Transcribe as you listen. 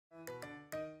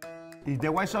if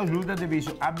the White Sox lose the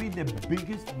division, I'll be the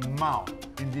biggest mouth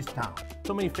in this town.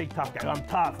 So many fake tough guys. I'm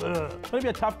tough. Let me be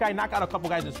a tough guy, knock out a couple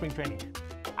guys in spring training.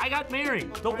 I got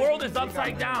married. The world is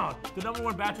upside down. The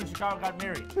 #1 bachelor in Chicago got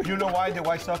married. You know why the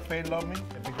White Sox fans love me?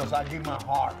 Because I give my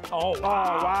heart. Oh,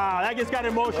 wow. That just got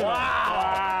emotional.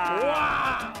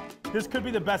 Wow. This could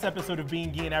be the best episode of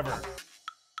Being Guillén ever.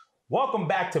 Welcome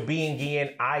back to Being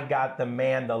Guillén. I got the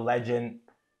man, the legend,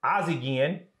 Ozzie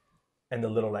Guillén, and the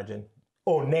little legend,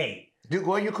 Nate. You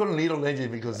call him Little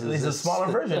Legend because he's a smaller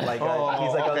version. Like,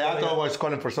 he's like okay. I thought I was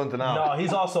calling for something else. No,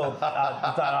 he's also.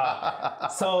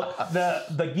 So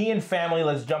the Guillén family.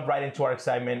 Let's jump right into our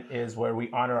excitement. Is where we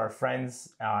honor our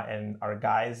friends and our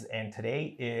guys. And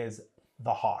today is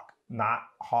the Hawk, not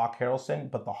Hawk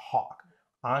Harrelson, but the Hawk,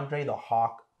 Andre the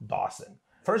Hawk Dawson.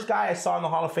 First guy I saw in the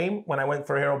Hall of Fame when I went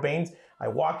for Harold Baines. I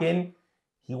walk in,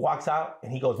 he walks out,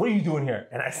 and he goes, "What are you doing here?"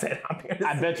 And I said, "I'm here."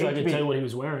 I bet you I can tell you what he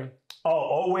was wearing. Oh,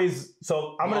 always.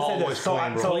 So I'm gonna say this.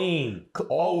 Clean.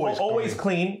 Always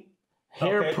clean.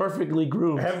 Hair perfectly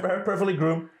groomed. Hair perfectly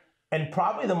groomed, and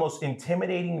probably the most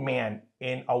intimidating man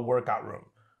in a workout room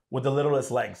with the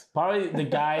littlest legs. Probably the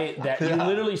guy that you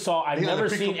literally saw. I've never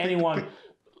seen anyone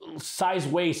size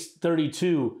waist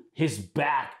 32. His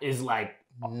back is like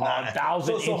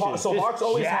 1,000 inches. So Hawk's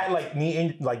always had like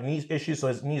knee issues, so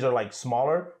his knees are like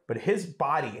smaller. But his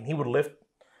body, and he would lift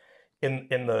in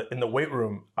the weight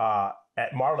room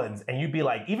at Marlins, and you'd be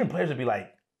like, even players would be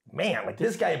like, man, like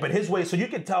this guy, but his way. So you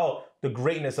could tell the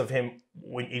greatness of him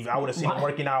if I would have seen him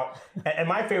working out. And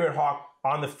my favorite Hawk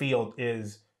on the field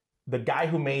is the guy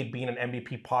who made being an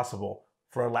MVP possible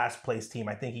for a last place team.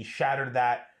 I think he shattered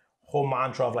that whole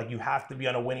mantra of like, you have to be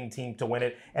on a winning team to win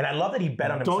it. And I love that he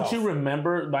bet on himself. Don't you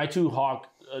remember my two Hawk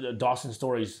Dawson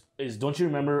stories don't you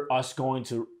remember us going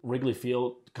to Wrigley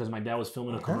Field because my dad was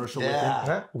filming a commercial with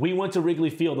him? We went to Wrigley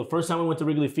Field. The first time we went to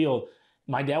Wrigley Field,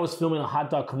 my dad was filming a hot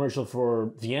dog commercial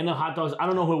for Vienna hot dogs. I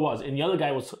don't know who it was. And the other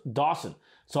guy was Dawson.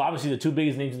 So obviously the two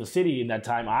biggest names in the city in that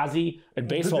time, Ozzie and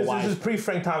baseball-wise. This is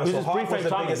pre-Frank Thomas. This is pre-Frank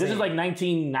Thomas. This is like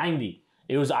 1990.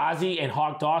 It was Ozzie and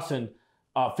Hawk Dawson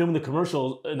filming the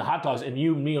commercials in the hot dogs, and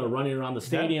you and me are running around the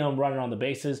stadium, running around the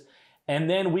bases. And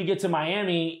then we get to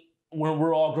Miami when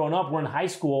we're all grown up. We're in high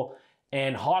school,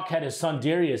 and Hawk had his son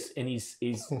Darius, and he's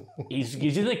in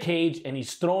the cage, and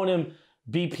he's throwing him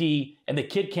BP, and the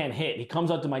kid can't hit. He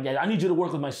comes up to my dad, "I need you to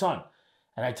work with my son."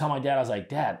 And I tell my dad, I was like,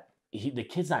 "Dad, the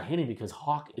kid's not hitting because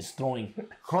Hawk is throwing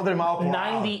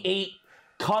 98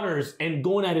 cutters and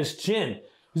going at his chin."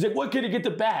 He's like, "What kid to get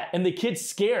the bat?" And the kid's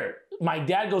scared. My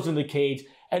dad goes in the cage,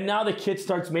 and now the kid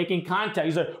starts making contact.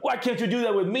 He's like, "Why can't you do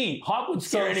that with me?" Hawk would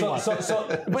scare anyone.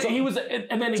 But he was,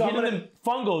 and then he hit him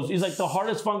fungos. He's like the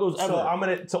hardest fungos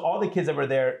ever. So all the kids that were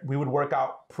there, we would work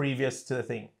out previous to the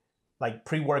thing. Like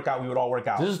pre-workout, we would all work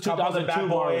out. This is 2002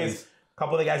 boys, a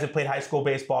couple of the guys that played high school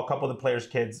baseball, a couple of the players'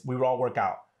 kids, we would all work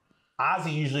out. Ozzie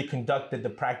usually conducted the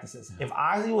practices. If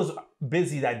Ozzie was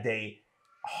busy that day,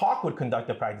 Hawk would conduct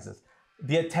the practices.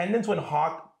 The attendance when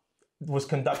Hawk was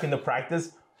conducting the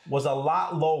practice was a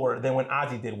lot lower than when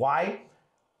Ozzie did. Why?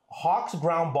 Hawk's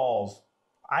ground balls,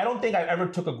 I don't think I ever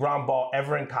took a ground ball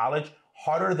ever in college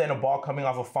harder than a ball coming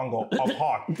off a fungo of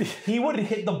Hawk. He would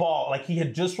hit the ball like he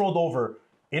had just rolled over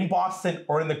in Boston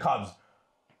or in the Cubs.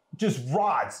 Just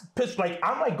rods, pitch, like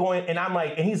I'm like going, and I'm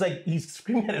like, and he's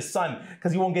screaming at his son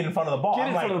because he won't get in front of the ball. Get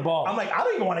in front of the ball. I'm like, I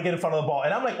don't even want to get in front of the ball,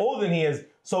 and I'm like older than he is,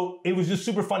 so it was just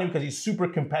super funny because he's super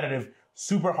competitive,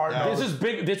 super hard. This is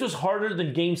big. This was harder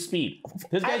than game speed.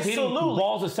 This guy's hitting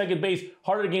balls at second base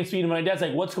harder than game speed, and my dad's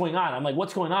like, "What's going on?" I'm like,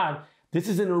 "What's going on? This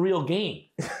isn't a real game."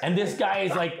 And this guy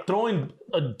is like throwing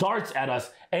darts at us,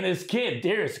 and his kid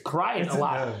Darius crying a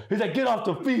lot. He's like, "Get off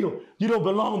the field! You don't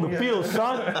belong on the field,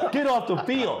 son. Get off the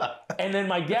field!" And then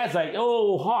my dad's like,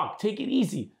 "Oh, Hawk, take it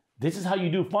easy. This is how you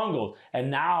do fungos."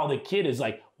 And now the kid is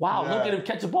like, "Wow, look at him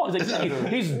catch a ball." He's like,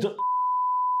 he's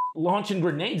launching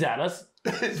grenades at us.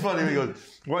 It's funny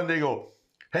because one day go,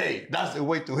 "Hey, that's the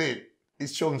way to hit."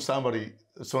 He's showing somebody,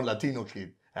 some Latino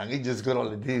kid. And he just got all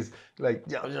of this, like,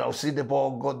 see the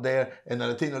ball, go there, and the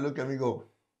Latino look at me and go,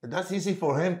 "That's easy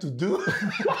for him to do?"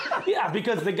 Yeah,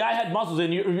 because the guy had muscles,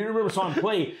 and you remember saw him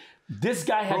play, this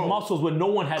guy had muscles when no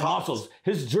one had muscles.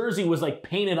 His jersey was like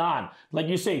painted on. Like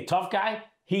you say, tough guy,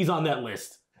 he's on that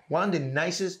list. One of the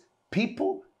nicest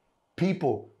people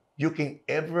you can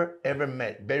ever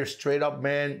met. Very straight up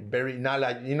man, very, not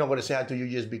like, you know what to say hi to you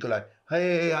just because like,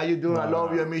 "Hey, how you doing? I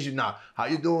love you, I miss you." Nah, how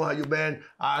you doing? How you been?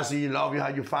 I see you, love you, how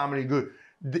your family, good.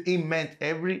 It meant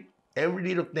every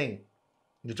little thing.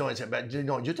 You talk about,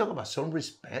 you talk about some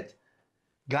respect.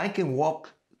 Guy can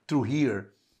walk through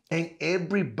here and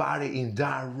everybody in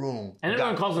that room. And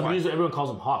everyone calls him music, everyone calls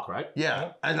him Hawk, right?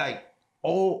 Yeah, and like,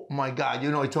 Oh my God!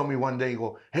 You know, he told me one day, he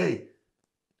go, "Hey,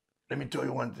 let me tell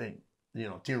you one thing." You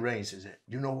know, Tim Raines says,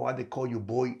 "You know why they call you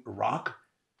Boy Rock?"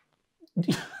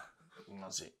 I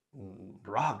said,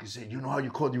 "Rock." He said, "You know how you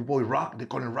call your boy Rock? They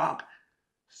call him Rock."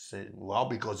 I said, "Well,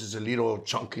 because it's a little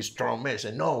chunky, strong man." I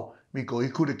said, "No, because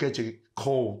he couldn't catch a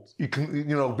cold. He can,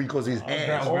 you know, because his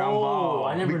hands." Oh,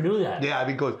 I never knew that. Yeah,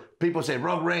 because people say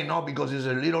Rock Ray, no, because he's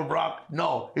a little rock.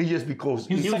 No, it's just because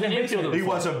He was an infielder. he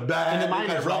was a bad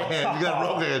rock hand. You got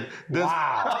rock hand.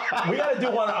 Wow. We got to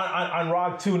do one on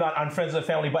Rock too, not on Friends of the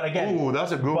Family. But again, ooh,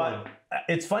 that's a good one.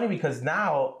 It's funny because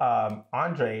now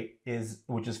Andre is,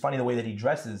 which is funny the way that he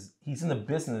dresses. He's in the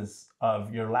business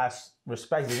of your last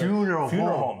respect. Funeral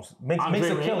homes. Makes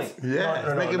a killing.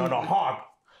 Yeah. No, Hawk.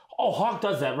 Oh, Hawk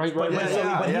does that, right? But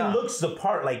he looks the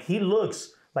part. Like, he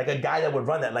looks like a guy that would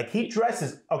run that. Like, he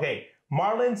dresses. Okay,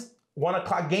 Marlins, 1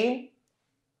 o'clock game.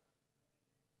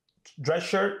 Dress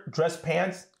shirt, dress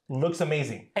pants, looks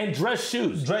amazing. And dress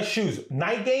shoes. Dress shoes.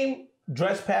 Night game,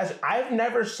 dress pants. I've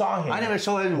never saw him. I never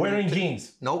saw him wearing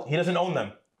jeans. Nope. He doesn't own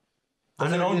them.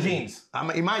 Doesn't own jeans.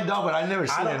 He might know, but I never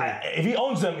seen him. If he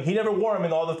owns them, he never wore them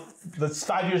in all the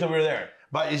 5 years that we were there.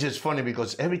 But it's just funny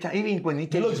because every time, even when he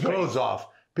takes his clothes off,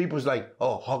 people's like,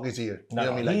 "Oh, Hawk is here." No, you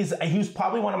know what I mean? Like, he's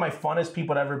probably one of my funnest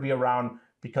people to ever be around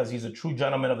because he's a true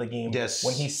gentleman of the game. Yes.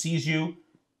 When he sees you,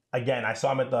 again, I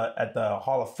saw him at the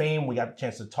Hall of Fame. We got the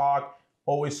chance to talk.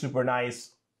 Always super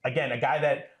nice. Again, a guy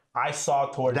that I saw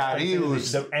towards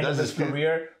the end of his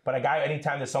career, but a guy,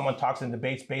 anytime that someone talks in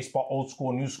debates, baseball, old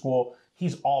school, new school,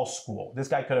 he's all school. This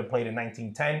guy could have played in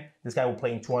 1910. This guy will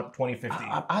play in 2050.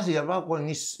 Ozzie, about when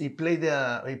he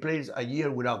plays a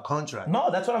year without contract. No,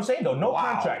 that's what I'm saying though. No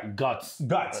contract. Guts.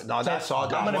 No, that's all.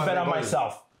 I'm gonna bet on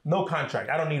myself. No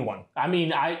contract. I don't need one. I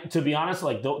mean, to be honest,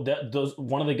 like those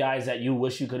one of the guys that you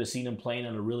wish you could have seen him playing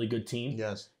on a really good team.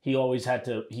 Yes. He always had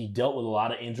to. He dealt with a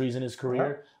lot of injuries in his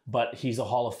career, but he's a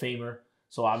Hall of Famer.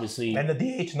 So obviously, and the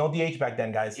DH, no DH back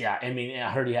then, guys. Yeah, I mean,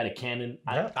 I heard he had a cannon.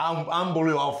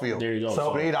 Unbelievable outfield. There you go.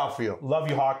 So great outfield. Love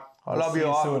you, Hawk. I love you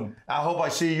all. Soon. I hope I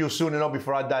see you soon enough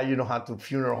before I die. You don't have to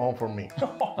funeral home for me,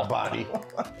 buddy.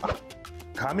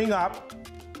 Coming up,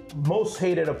 most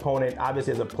hated opponent,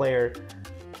 obviously as a player.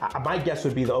 My guess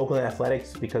would be the Oakland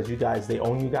Athletics because you guys, they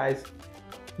own you guys.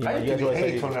 You know, I you guys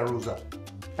hate Tony La Russa.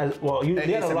 Well, you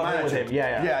had a love it with him.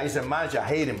 Yeah, he's a manager. I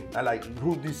hate him. I like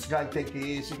who this guy think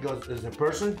he is. He goes as a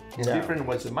person. He's different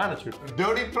when he's a manager.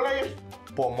 Dirty players,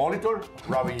 Paul Molitor,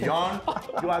 Robin John.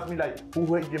 You ask me like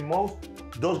who hate you most?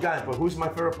 Those guys. But who's my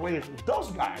favorite players?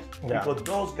 Those guys. Yeah. Because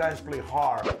those guys play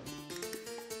hard.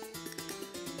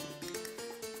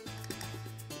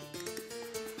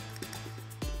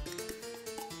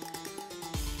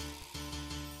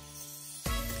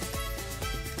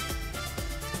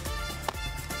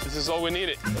 This is all we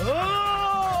needed.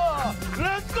 Oh,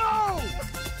 let's go!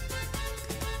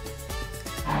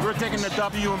 We're taking the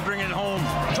W and bringing it home.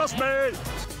 Trust me!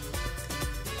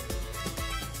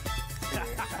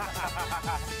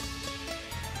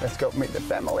 Let's go meet the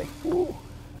family.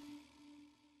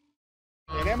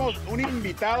 Tenemos un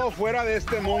invitado fuera de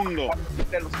este mundo.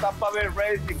 De los Tampa Bay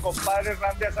Rays, mi compadre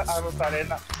Randy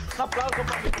Arozarena. Un aplauso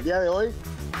para el día de hoy.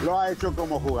 Lo ha hecho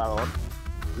como jugador.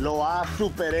 Lo ha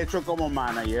super hecho como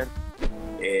manager.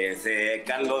 Ese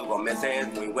Carlos Gómez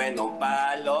es muy bueno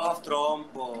para los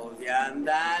trompos. Y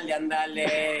ándale,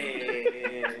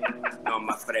 ándale. No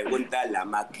más pregúntale a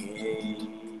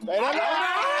Mackey. ¡Pero no!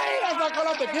 ¡La sacó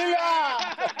la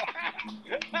tequila!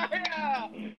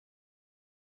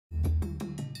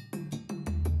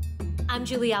 I'm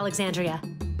Julie Alexandria.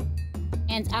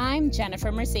 And I'm Jennifer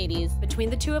Mercedes. Between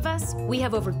the two of us, we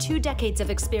have over 2 decades of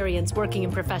experience working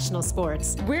in professional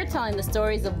sports. We're telling the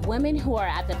stories of women who are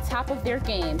at the top of their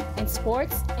game in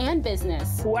sports and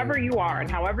business. Whoever you are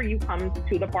and however you come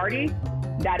to the party,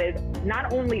 that is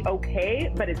not only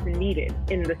okay, but it's needed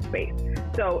in the space.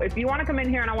 So if you want to come in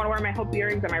here and I want to wear my Hope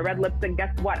earrings and my red lipstick,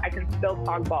 guess what? I can still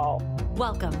talk ball.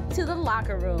 Welcome to the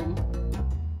locker room.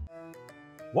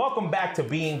 Welcome back to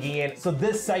Being Guillén. So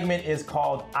this segment is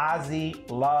called Ozzie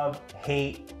Love,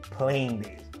 Hate, Playing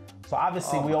Days. So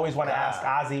obviously we always want to ask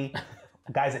Ozzie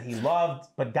guys that he loved,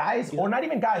 but guys, or not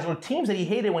even guys, or teams that he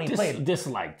hated when he played.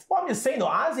 Disliked. Well, I'm just saying though,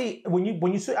 Ozzie, when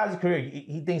you see Ozzie's career,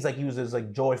 he thinks like he was just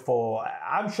like joyful.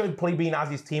 I'm sure being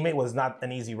Ozzie's teammate was not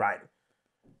an easy ride.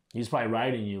 He's probably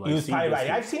riding you. Like, he was probably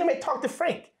riding. I've seen him talk to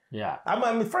Frank. Yeah.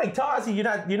 I mean, Frank, tell Ozzie you're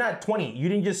not 20. You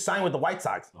didn't just sign with the White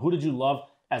Sox. Who did you love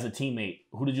as a teammate?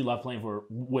 Who did you love playing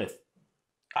with?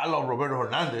 I love Roberto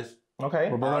Hernandez. Okay.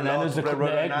 Roberto Hernandez, the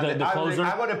closer.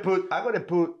 I'm gonna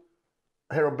put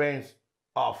Harold Baines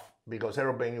off because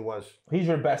Harold Baines was he's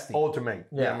your bestie. Ultimate.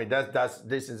 Yeah. I mean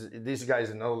this guy is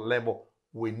another level.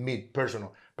 with me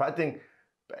personal. But I think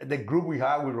the group we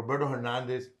had with Roberto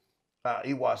Hernandez,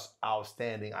 it was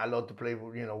outstanding. I love to play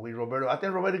with, with Roberto. I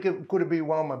think Roberto could be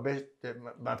one of my best,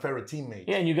 my favorite teammates.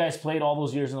 Yeah, and you guys played all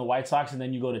those years in the White Sox, and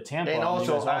then you go to Tampa. And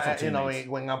also, teammates.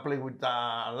 when I played with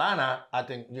Atlanta, I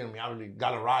think, obviously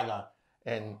Galarraga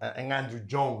and Andrew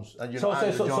Jones.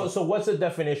 So what's the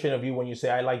definition of you when you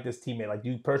say, I like this teammate? Like, do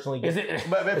you personally get... Is it,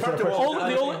 but first of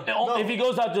all, if he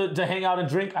goes out to hang out and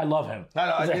drink, I love him.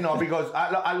 Because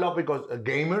I love because a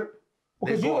gamer.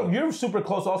 Because you're super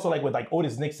close also with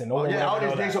Otis Nixon.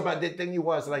 Otis Nixon, but the thing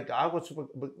was I was super,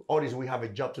 Otis, we have a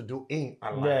job to do in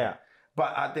Atlanta. Yeah.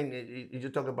 But I think you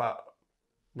talk about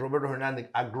Roberto Hernandez,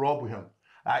 I grew up with him.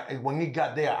 When he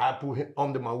got there, I put him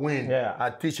under my wing. Yeah.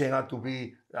 I teach him how to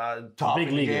be top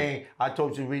in the game. I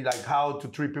taught him how to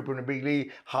treat people in the big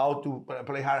league, how to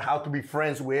play hard, how to be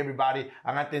friends with everybody.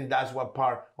 And I think that's what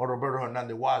part of Roberto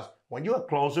Hernandez was. When you're a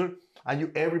closer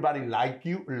and everybody like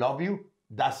you, love you,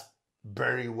 that's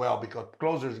very well, because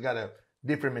closers got a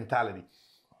different mentality.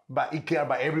 But he care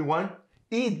about everyone.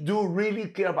 He do really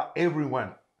care about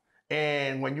everyone.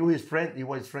 And when you his friend, he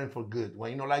was his friend for good.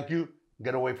 When he don't like you,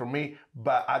 get away from me.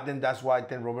 But I think that's why I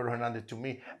think Roberto Hernandez to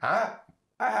me. I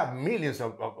have millions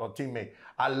of teammates.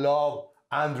 I love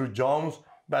Andrew Jones,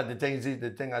 but the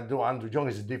thing I do, Andrew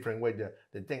Jones is a different way.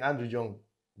 The thing Andrew Jones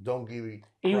don't give you.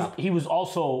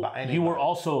 You were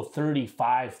also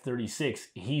 35, 36.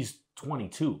 He's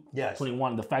 22, yes,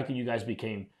 21. The fact that you guys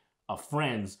became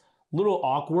friends, little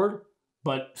awkward,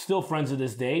 but still friends to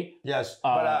this day. Yes,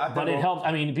 but it helps.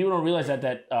 I mean, people don't realize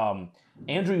that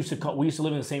Andrew we used to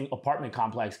live in the same apartment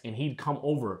complex, and he'd come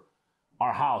over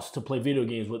our house to play video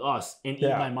games with us and eat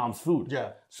my mom's food.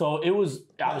 Yeah. So it was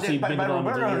obviously big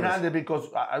Roberto Hernandez,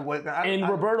 because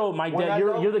Roberto, my dad,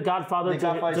 you're the godfather.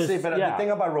 But the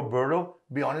thing about Roberto,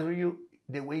 be honest with you,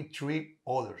 the way he treat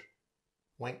others.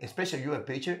 When, especially you're a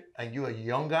pitcher and you're a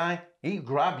young guy, he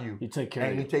grab you. He take care of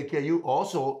you. And he take care of you.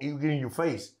 Also, he get in your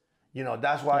face.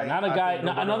 That's why. Not a guy,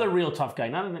 another real tough guy.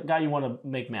 Not a guy you want to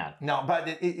make mad. No,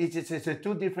 but it's a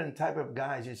two different type of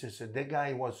guys. It's just that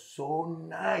guy was so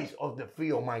nice off the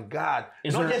field. My God,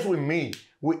 not just with me,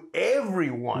 with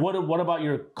everyone. What about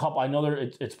your couple? I know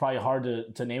it's probably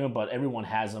hard to name it, but everyone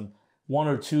has them. One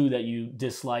or two that you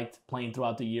disliked playing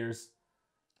throughout the years.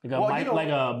 Like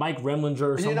a Mike Remlinger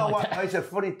or something. You know like what? That. It's a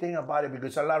funny thing about it,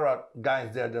 because a lot of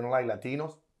guys there don't like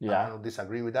Latinos. Yeah. I don't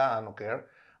disagree with that. I don't care.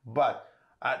 But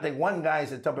I think one guy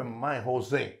is at the top of my mind,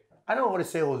 Jose. I don't want to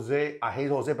say Jose. I hate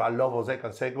Jose, but I love Jose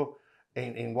Canseco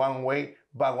in one way.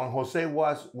 But when Jose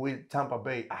was with Tampa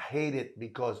Bay, I hate it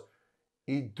because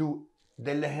they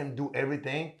let him do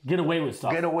everything. Get away with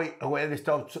stuff. Get away with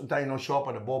stuff. Sometimes show up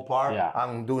at the ballpark. Yeah.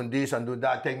 I'm doing this and doing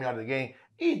that. Take me out of the game.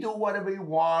 He do whatever he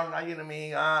want. You know what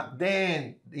I mean?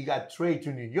 Then he got traded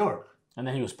to New York. And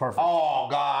then he was perfect. Oh,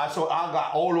 God. So I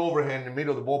got all over him in the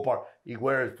middle of the ballpark. He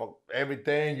wears for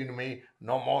everything, you know what I mean?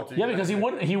 No more. Because he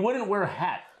wouldn't wear a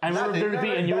hat. I remember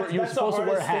you're supposed to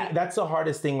wear a hat. That's the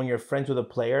hardest thing when you're friends with a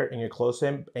player and you're close to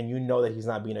him and you know that he's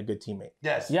not being a good teammate.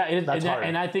 Yes. Yeah, that's hard.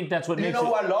 And I think that's what makes it. You know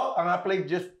who I love? And I played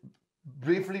just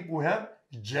briefly with him?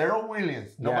 Gerald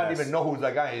Williams. Nobody even know who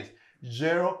that guy is.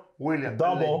 Gerald Williams.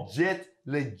 Double.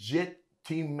 Legit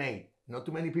teammate. Not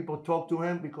too many people talk to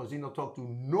him because he don't talk to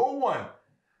no one.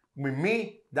 With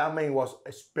me, that man was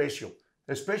a special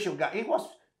guy. He was,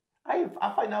 I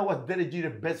find out was Derek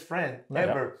Jeter's best friend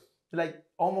ever. Like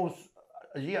almost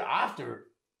a year after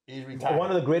he retired. One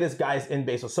of the greatest guys in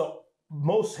baseball. So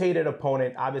most hated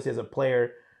opponent, obviously as a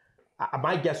player,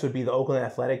 my guess would be the Oakland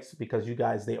Athletics, because you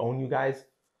guys, they own you guys.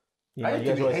 I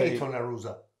actually hate Tony La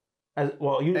Russa.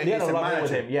 You had a love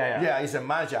with him. Yeah, he's a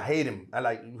manager. I hate him. I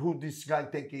like who this guy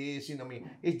think he is. You know what I mean?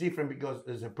 It's different because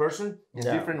as a person, it's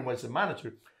different when it's a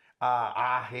manager.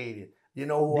 I hate it. You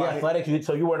know who the Athletics.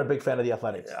 So you weren't a big fan of the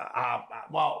Athletics.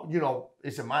 Well,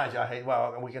 it's a manager. I hate.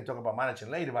 Well, we can talk about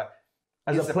managing later, but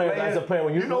as a player,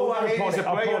 when you know who I hate as a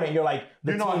opponent, you're like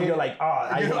the team. You're like,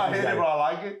 I hate it, but I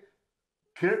like it.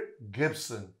 Kurt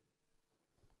Gibson.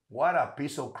 What a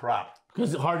piece of crap.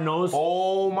 Because hard nose.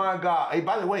 Oh my God! Hey,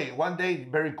 by the way, one day,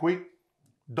 very quick,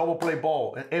 double play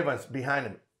ball, and Evans behind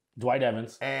him. Dwight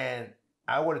Evans. And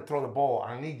I would throw the ball,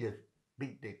 and he just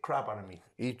beat the crap out of me.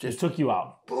 He just took you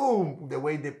out. Boom! The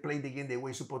way they play the game, the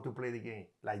way you're supposed to play the game,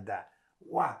 like that.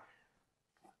 Wow!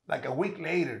 Like a week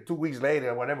later, 2 weeks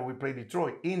later, whatever, we played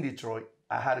Detroit. In Detroit,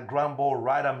 I had a ground ball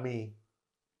right at me.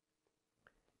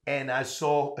 And I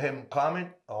saw him coming.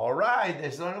 All right,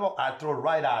 there's no go. I throw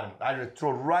right at him. I just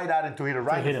throw right at him to hit it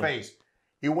right in the face.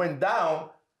 He went down.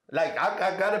 Like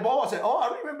I got the ball. I said, "Oh,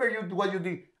 I remember what you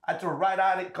did." I threw right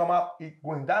at it. Come up.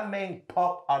 When that man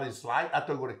popped out his slide, I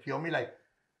thought it would have killed me. Like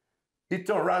he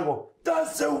turned around and go,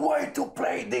 that's the way to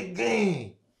play the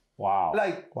game. Wow.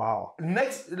 Like, wow.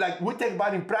 Next, like, we take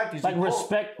batting practice. Like,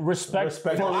 respect.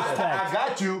 I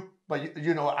got you, but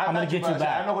you know, I'm going to get you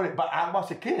back. But I was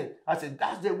a kid. I said,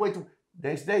 that's the way to,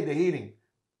 next day they're eating.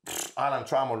 Alan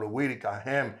Trammell, Whitaker,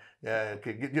 him, you know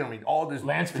what I mean, all this.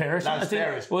 Lance Parrish.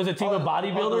 Was it a team of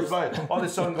bodybuilders? All the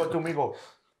son go to me, go,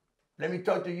 let me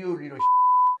talk to you, little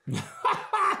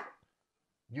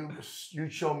you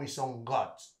show me some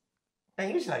guts.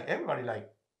 And he's like, everybody like,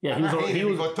 yeah, he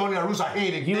was Tony La Russa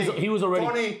hated he was already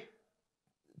Tony,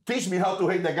 teach me how to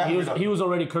hate that guy. He was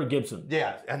already Kurt Gibson.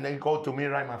 Yeah, and then go to me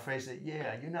right in my face, say,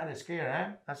 yeah, you're not scared,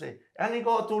 huh? I say, and he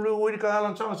go to little Whitaker,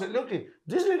 Alan Trammell, and say, look,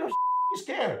 this little is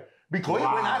scared. Because he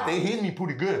went out there, he hit me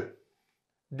pretty good.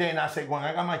 Then I said, when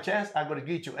I got my chance, I got to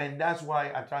get you. And that's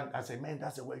why I said, man,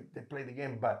 that's the way they play the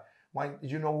game. But when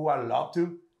you know who I love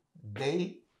to?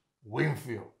 Dave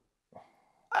Winfield.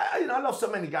 I love so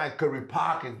many guys, Curry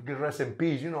Parker, rest in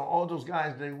peace. You know, all those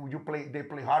guys, they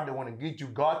play hard, they want to get you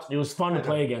guts. It was fun to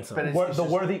play against them.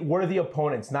 Worthy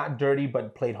opponents, not dirty,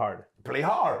 but played hard. Play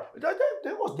hard.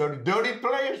 There was dirty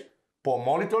players. Paul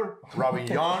Molitor, Robin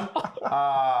Young,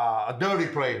 dirty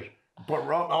players. But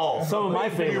some of my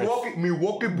favorites.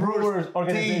 Milwaukee Brewers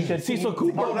organization, Cecil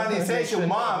Cooper organization,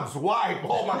 mom's wife.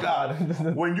 Oh my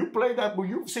God! When you play that, when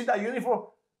you see that uniform,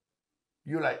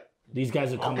 you're like, these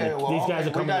guys are coming. These guys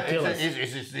are coming to kill us.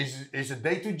 It's a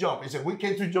day to jump. It's a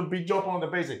weekend to jump. Be jumping on the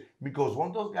bases because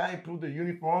once those guys put the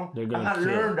uniform, and I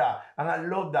learned that, and I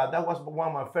love that. That was one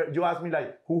of my favorite. You asked me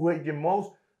like, who hate you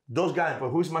most? Those guys. But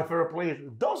who's my favorite players?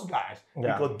 Those guys,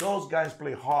 because those guys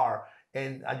play hard.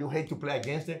 And you hate to play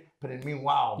against it, but it means,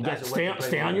 wow. You got to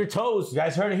stay on your toes. You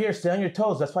guys heard it here. Stay on your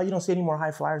toes. That's why you don't see any more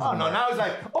high flyers. Oh, no, now it's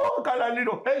like, oh, got that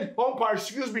little, hey, umpire,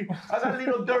 excuse me. I got a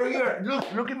little dirt here.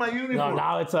 Look at my uniform. No,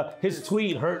 now it's his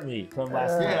tweet hurt me from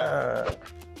last night.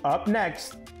 Up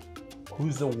next,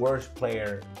 who's the worst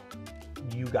player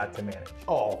you got to manage?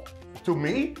 Oh, to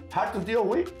me, hard to deal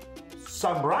with,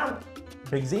 Sam Brown.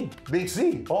 Big Z. Big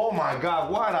Z. Oh, my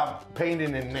God, what a pain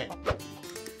in the neck.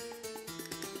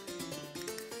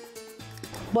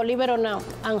 Believe it or not,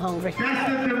 I'm hungry.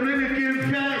 That's the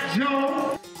Dominican Fat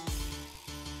Joe.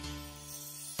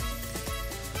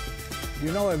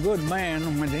 You know, a good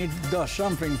man, when he does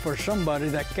something for somebody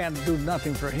that can't do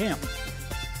nothing for him.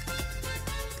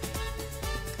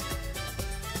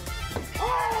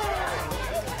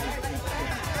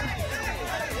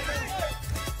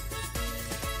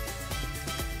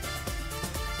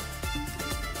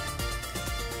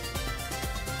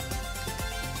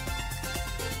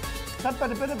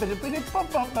 Gloria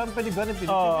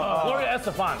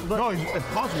Estefan. No, it's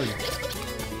possible.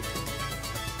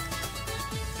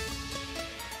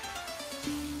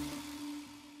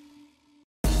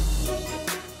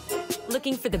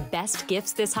 Looking for the best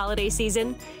gifts this holiday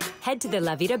season? Head to the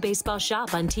La Vida Baseball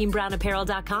shop on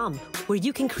TeamBrownApparel.com, where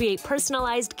you can create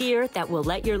personalized gear that will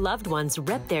let your loved ones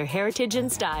rep their heritage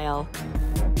and style.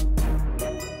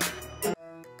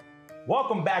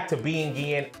 Welcome back to Being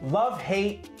Guillén. Love,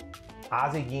 hate,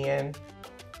 Ozzie Guillén,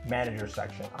 manager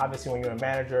section. Obviously, when you're a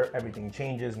manager, everything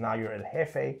changes. Now you're el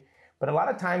jefe. But a lot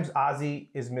of times, Ozzie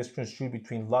is misconstrued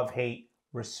between love, hate,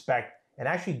 respect, and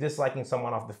actually disliking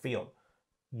someone off the field.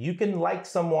 You can like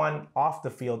someone off the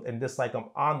field and dislike them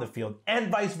on the field, and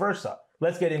vice versa.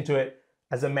 Let's get into it.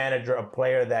 As a manager, a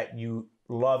player that you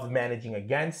love managing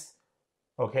against,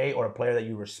 okay, or a player that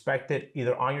you respected,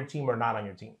 either on your team or not on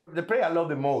your team. The player I love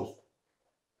the most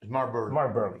is Mark Burley.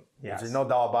 Mark Burley, yes. There's no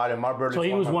doubt about it. Mark Burley. So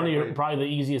he was one of your, probably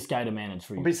the easiest guy to manage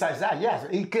for you. Besides that, yes.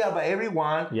 He cared about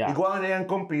everyone. Yeah. He go out there and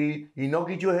compete. He not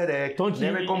get you a headache. Don't you,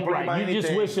 never complain about anything. You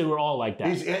just wish they were all like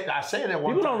that. I say that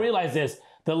one People time. don't realize this.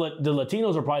 The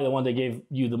Latinos are probably the one that gave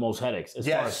you the most headaches as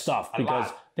far as stuff, because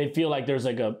they feel like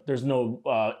there's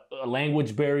no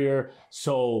language barrier.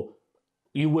 So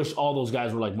you wish all those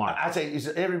guys were like Mark. I say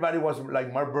everybody was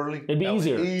like Mark Burley. It'd be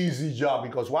easier. Easy job,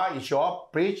 because why? You show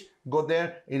up, preach, go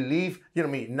there, and leave. You know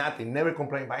what I mean? Nothing. Never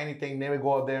complain about anything. Never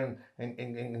go out there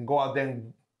and go out there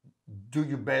and do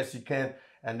your best you can.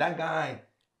 And that guy,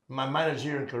 my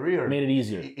managerial career, made it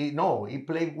easier. He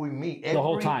played with me the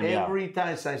whole time. Every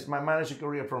time since my managerial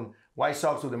career, from White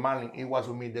Sox to the Marlins, it was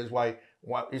with me. That's why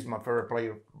he's my favorite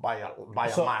player by a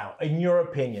mile. In your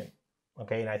opinion,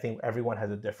 okay, and I think everyone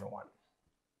has a different one.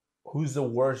 Who's the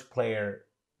worst player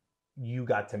you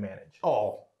got to manage?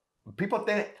 Oh, people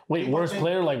think. Wait, worst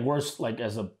player, like worst, like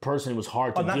as a person, it was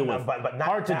hard to deal with. But not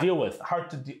hard to deal with. Hard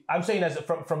to. I'm saying as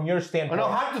from your standpoint. No,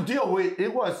 hard to deal with.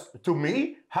 It was, to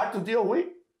me, hard to deal with.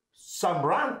 Sam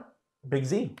Brown. Big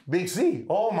Z. Big Z.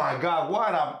 Oh my God,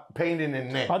 what a pain in the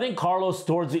neck. I think Carlos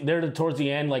towards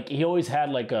the end, like he always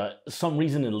had like some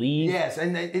reason to leave. Yes,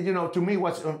 and you know, to me,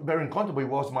 what's very uncomfortable. He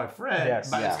was my friend, Yes.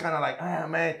 but it's kind of like,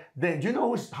 man. Then you know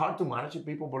who's hard to manage?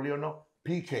 People, believe it or not,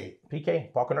 PK.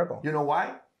 PK, Paul Konerko. You know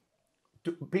why?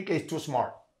 PK is too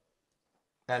smart,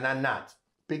 and I'm not.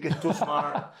 PK is too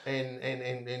smart and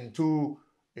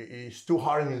he's too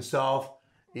hard on himself.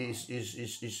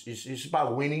 It's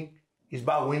about winning. It's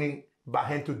about winning. About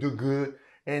him to do good.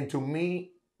 And to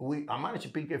me, I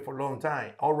managed PK for a long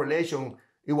time. Our relation,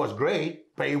 it was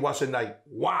great, but it wasn't like,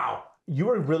 wow. You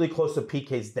were really close to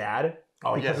PK's dad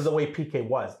because of the way PK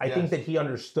was. I think that he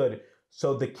understood.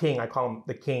 So the king, I call him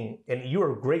the king, and you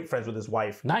were great friends with his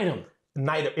wife. Knight him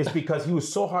is because he was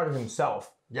so hard on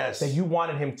himself that you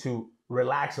wanted him to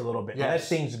relax a little bit, let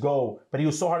things go. But he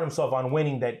was so hard on himself on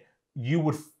winning that he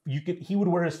would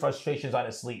wear his frustrations on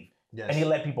his sleeve. Yes. And he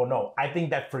let people know. I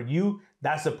think that for you,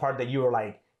 that's the part that you were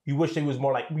like, you wish he was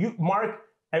more like you. Mark,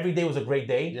 every day was a great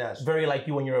day. Yes. Very like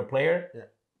you when you're a player.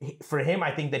 Yeah. For him,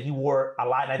 I think that he wore a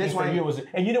lot. And I think for you it was,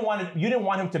 and you didn't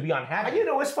want him to be unhappy. You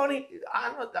know what's funny?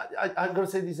 I'm gonna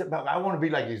say this about. I want to be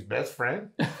like his best friend.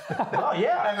 Oh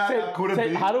yeah. And I couldn't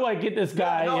be. How do I get this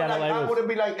guy? I wouldn't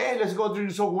be like, hey, let's go through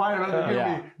this whole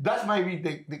wire. That's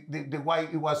maybe the why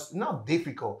it was not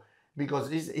difficult.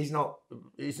 Because it's not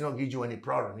give you any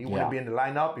problem. You want to be in the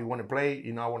lineup, you want to play,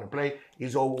 I want to play.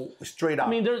 It's all straight up. I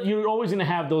mean, you're always going to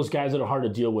have those guys that are hard to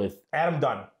deal with. Adam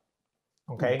Dunn,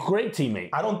 okay? Great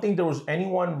teammate. I don't think there was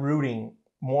anyone rooting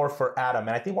more for Adam.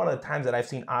 And I think one of the times that I've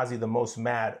seen Ozzie the most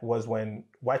mad was when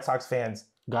White Sox fans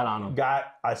got on him. Got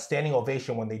a standing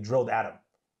ovation when they drilled Adam.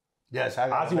 Yes,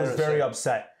 Ozzie was very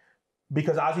upset.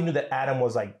 Because Ozzie knew that Adam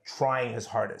was like trying his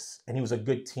hardest and he was a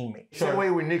good teammate. Same way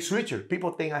with Nick Switcher.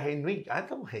 People think I hate Nick. I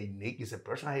don't hate Nick as a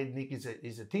person. I hate Nick as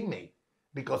a teammate.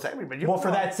 Because everybody... Well,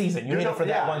 for that season. You mean it for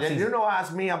that one season. You know,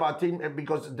 ask me about team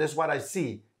because that's what I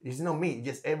see. It's not me,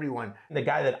 just everyone. The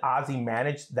guy that Ozzie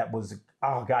managed that was,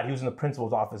 oh God, he was in the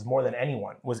principal's office more than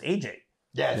anyone, was AJ.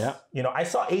 Yes. Yeah. You know, I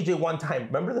saw AJ one time.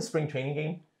 Remember the spring training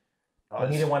game?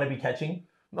 When he didn't want to be catching?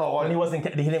 No, when he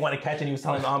didn't want to catch and he was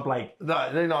telling the ump like...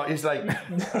 No, it's like,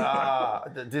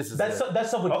 this is... That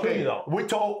stuff would kill you though. We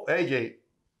told AJ,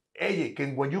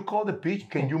 when you call the pitch,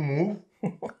 can you move?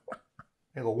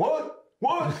 They go, what?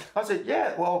 I said,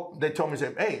 yeah. Well, they told me,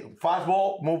 hey,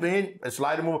 fastball, move in, a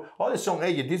slider move. All this song,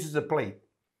 AJ, this is the play.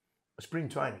 Spring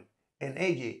training. And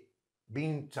AJ,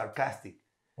 being sarcastic,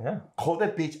 call the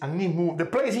pitch and he moved. The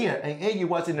play's here, and AJ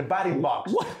was in the batting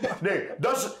box.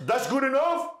 That's good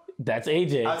enough? That's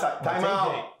AJ. I said, time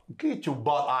out. Get your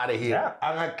butt out of here. Yeah.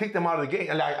 And I kicked them out of the game.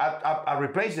 And I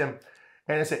replaced them.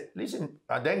 And I said, listen,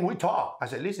 and then we talk. I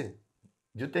said, listen,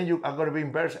 you think you are going to be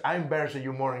embarrassed? I embarrass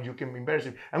you more than you can be embarrassed.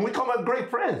 And we become a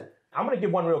great friends. I'm going to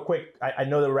give one real quick. I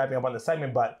know that we're wrapping up on the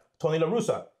segment, but Tony La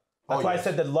Russa. That's why I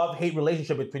said the love-hate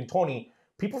relationship between Tony.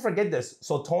 People forget this.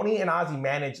 So Tony and Ozzie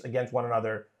managed against one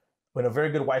another in a very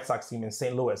good White Sox team in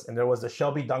St. Louis. And there was the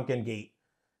Shelby Duncan gate.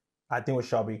 I think it was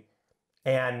Shelby.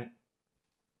 And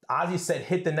Ozzie said,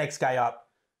 hit the next guy up.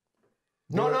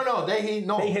 No. They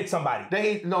hit somebody. They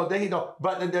hit no.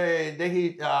 But they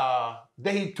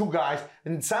hit two guys,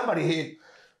 and somebody hit.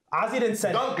 Ozzie didn't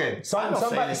say Duncan.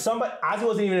 Somebody. Ozzie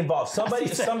wasn't even involved. Somebody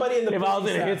in the. If I was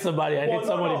going to hit somebody, I'd hit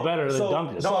somebody better than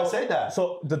Duncan. No, I say that.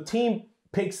 So the team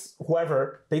picks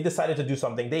whoever. They decided to do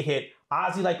something. They hit.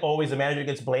 Ozzie, like always, the manager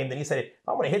gets blamed. Then he said,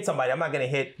 I'm going to hit somebody. I'm not going to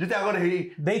hit. You think I'm going to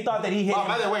hit? They thought that he hit. Oh,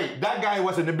 by the way, that guy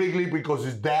was in the big league because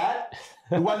his dad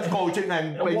was coaching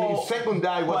and his second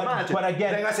guy was manager. But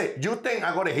again, then I said, you think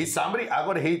I'm going to hit somebody? I'm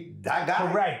going to hit that guy?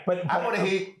 Correct. But I'm going to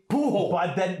hit Pujols.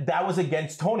 But then that was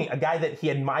against Tony, a guy that he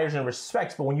admires and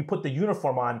respects. But when you put the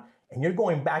uniform on and you're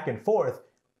going back and forth,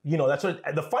 that's what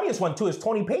the funniest one too is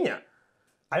Tony Pena.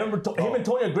 I remember him and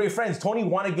Tony are great friends. Tony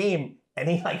won a game and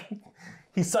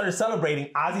he started celebrating.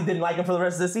 Ozzie didn't like him for the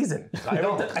rest of the season. And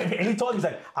he told him, he's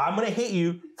like, I'm going to hit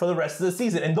you for the rest of the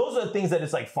season. And those are the things that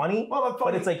it's like funny,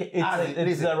 but it's like,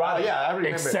 it's erotic. Yeah, I remember.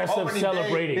 Excessive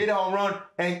celebrating. Hit a home run,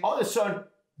 and all of a sudden,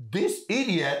 this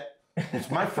idiot is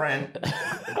my friend.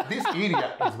 This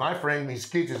idiot is my friend. His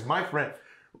kids is my friend.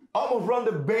 Almost run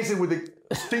the bases with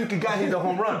the stinky guy hit the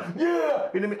home run. Yeah.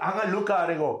 And I look at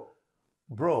it and go,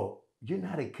 bro, you're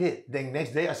not a kid. Then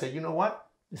next day, I said, you know what?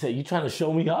 He said, you trying to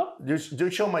show me up? You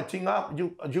show my team up.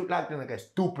 You acting like a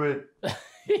stupid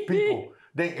people.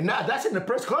 That's in the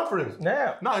press conference.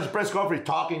 Yeah. Now it's press conference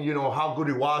talking, how good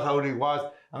it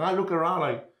was, And I look around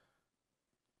like,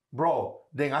 bro,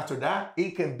 then after that,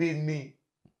 it can beat me.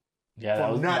 Yeah,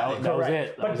 that was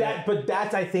it. But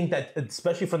that's, I think that,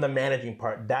 especially from the managing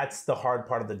part, that's the hard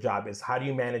part of the job is how do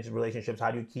you manage relationships?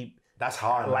 How do you keep That's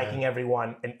hard, liking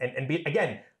everyone, and be,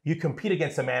 again, you compete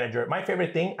against the manager. My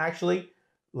favorite thing, actually,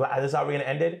 this is how we're gonna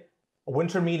end it.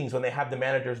 Winter meetings when they have the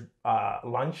managers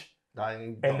lunch.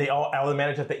 And they all the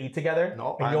managers have to eat together.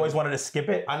 No, and you always wanted to skip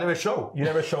it. I never show. You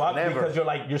never show up because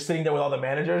you're sitting there with all the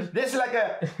managers. This is like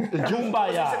a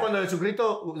Kumbaya.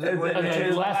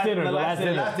 The last dinner.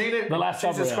 The last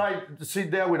supper. Jesus Christ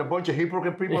sit there with a bunch of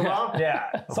hypocrite people around. Yeah.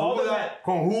 So all the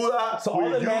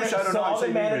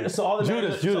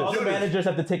managers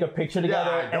have to take a picture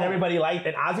together, and everybody liked.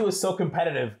 And Ozzie was so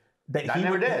competitive that he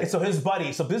never did. So his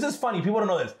buddy. So this is funny. People don't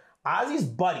know this. Ozzie's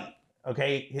buddy.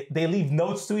 Okay, they leave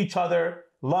notes to each other,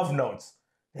 love notes.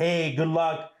 Hey, good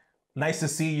luck. Nice to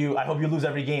see you. I hope you lose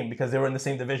every game because they were in the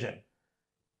same division.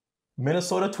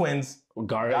 Minnesota Twins,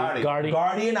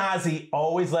 Gardy and Ozzie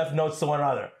always left notes to one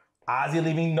another. Ozzie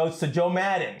leaving notes to Joe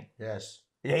Madden. Yes.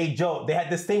 Hey, Joe, they had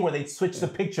this thing where they'd switch the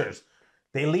pictures.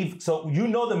 They leave, so you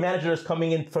know the manager is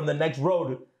coming in from the next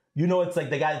road. You know it's like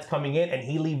the guy that's coming in and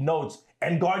he leave notes.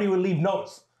 And Gardy would leave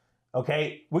notes.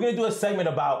 Okay, we're gonna do a segment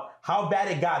about how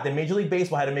bad it got that Major League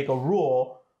Baseball had to make a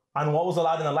rule on what was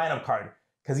allowed in the lineup card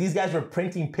because these guys were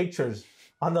printing pictures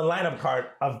on the lineup card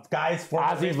of guys for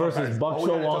Ozzie versus Buck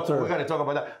Showalter. We gotta talk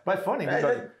about that. But funny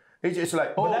because it's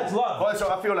like, but that's love. Also,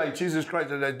 I feel like Jesus Christ,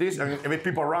 like this, and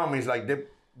people around me is like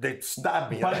they stab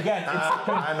me. But again,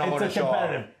 it's a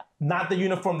competitive. Not the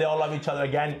uniform. They all love each other.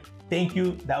 Again, thank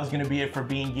you. That was gonna be it for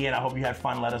Being Guillén. I hope you had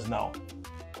fun. Let us know.